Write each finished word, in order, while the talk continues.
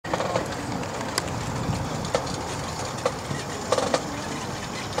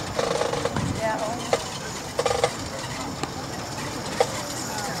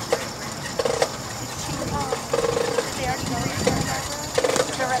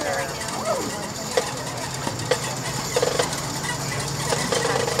Is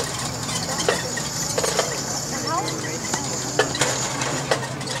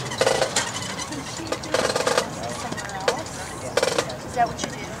that what you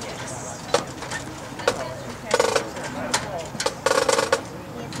do?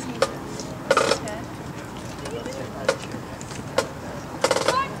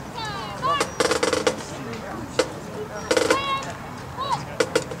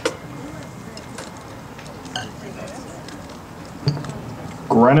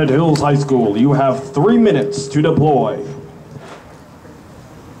 Granite Hills High School, you have 3 minutes to deploy.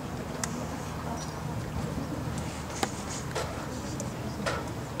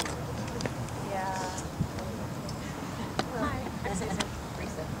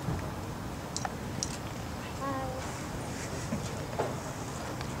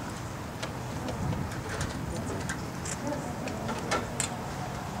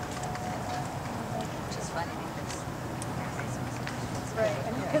 Right,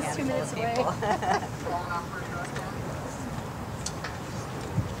 it's 2 minutes away.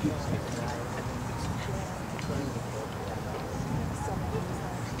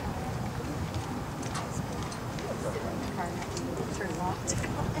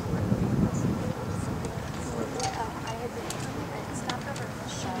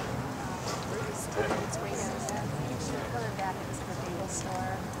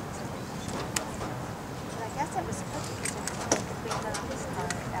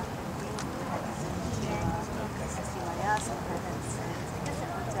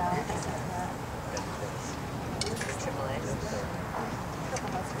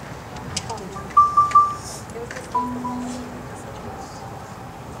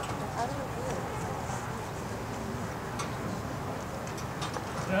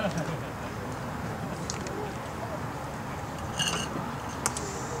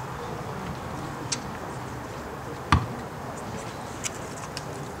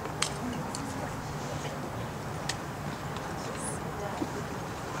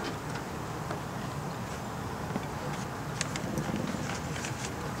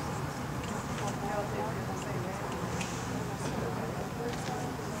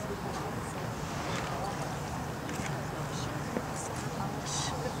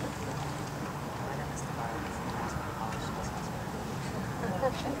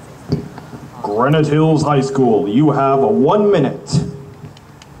 Granite Hills High School, you have 1 minute.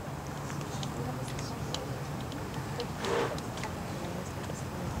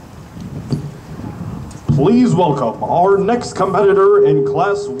 Please welcome our next competitor in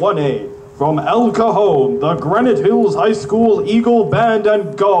Class 1A from El Cajon, the Granite Hills High School Eagle Band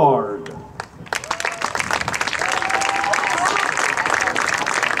and Guard.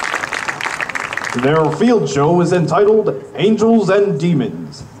 Their field show is entitled Angels and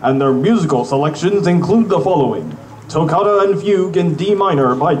Demons, and their musical selections include the following: Toccata and Fugue in D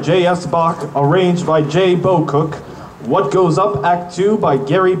minor by J.S. Bach, arranged by J. Bocook, What Goes Up Act 2 by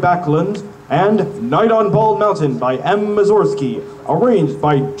Gary Backlund, and Night on Bald Mountain by M. Mazursky, arranged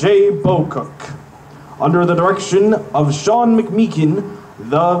by J. Bocook. Under the direction of Sean McMeekin,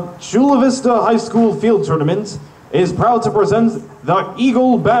 the Chula Vista High School Field Tournament is proud to present the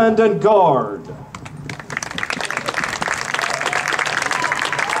Eagle Band and Guard.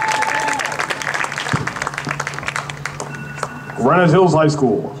 Granite Hills High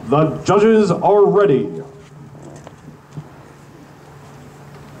School, the judges are ready.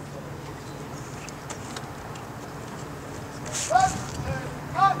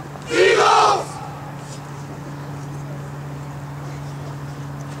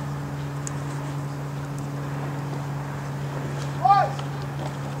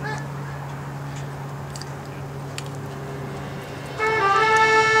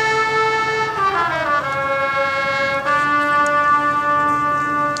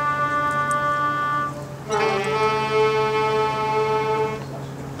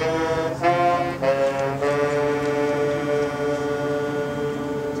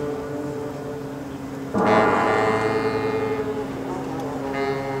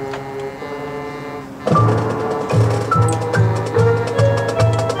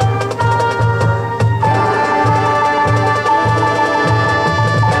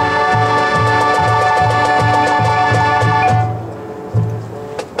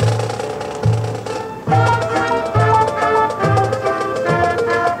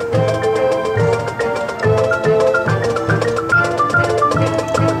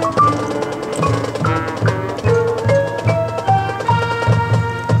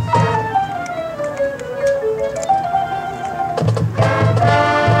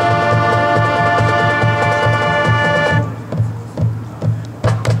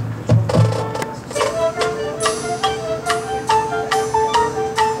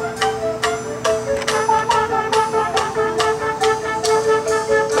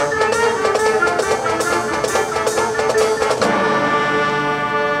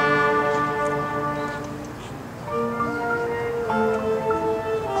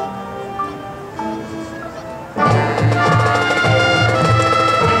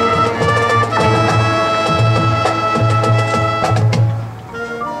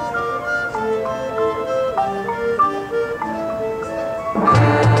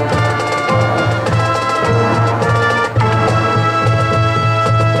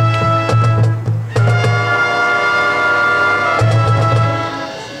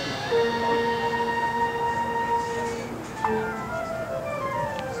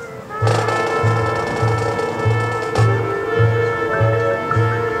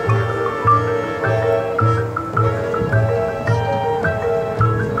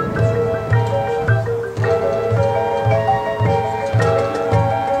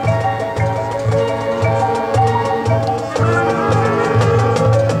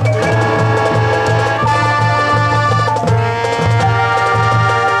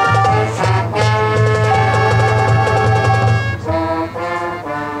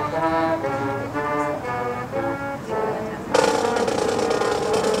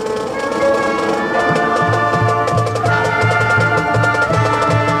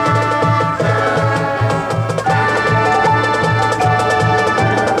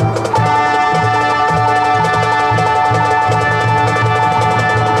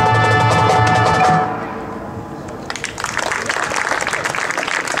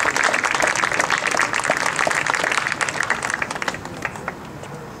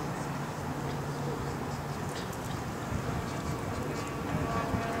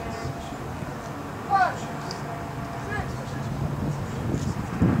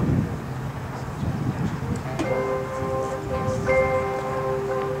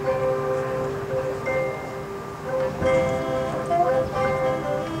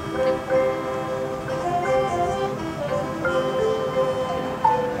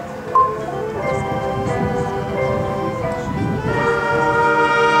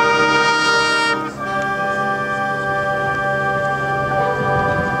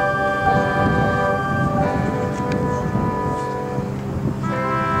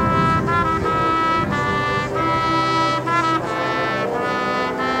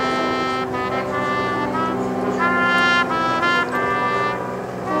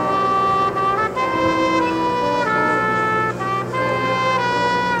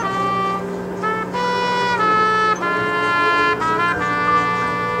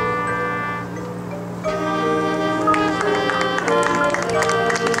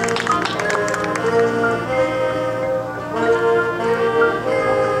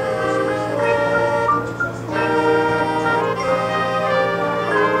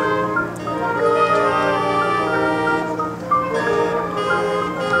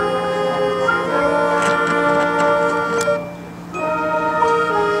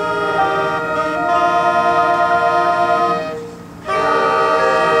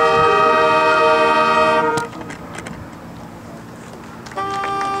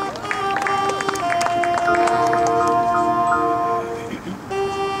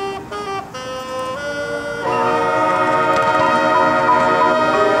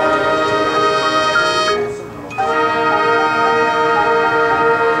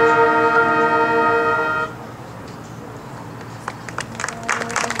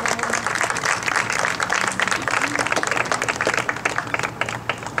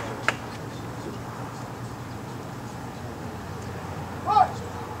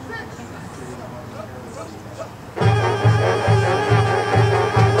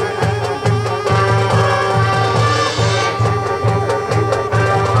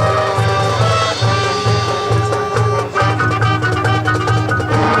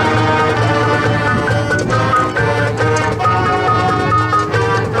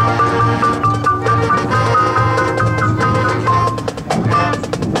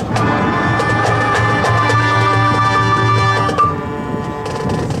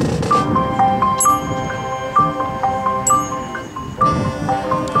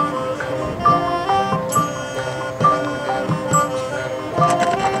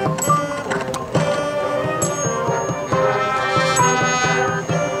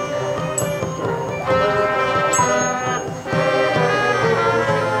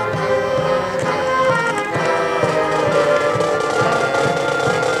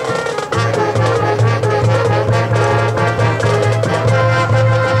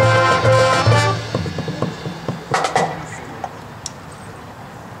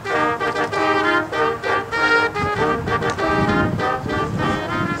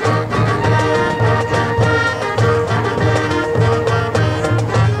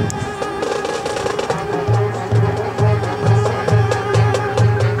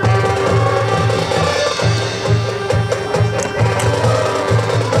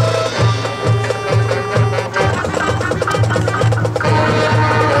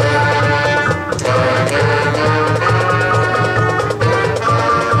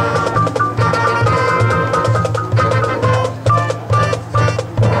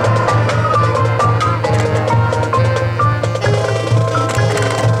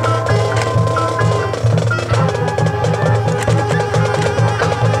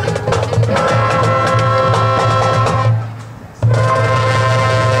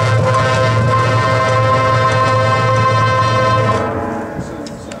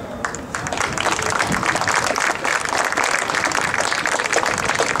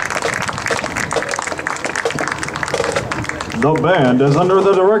 The band is under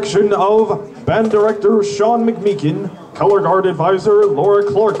the direction of band director Sean McMeekin, color guard advisor Laura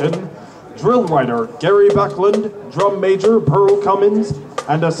Clarkin, drill writer Gary Backlund, drum major Pearl Cummins,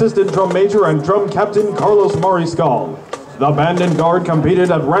 and assistant drum major and drum captain Carlos Mariscal. The band and guard competed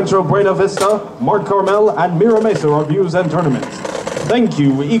at Rancho Buena Vista, Mart Carmel, and Mira Mesa reviews and tournaments. Thank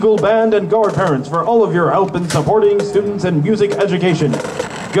you, Eagle Band and Guard parents, for all of your help in supporting students in music education.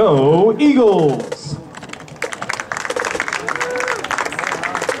 Go Eagles!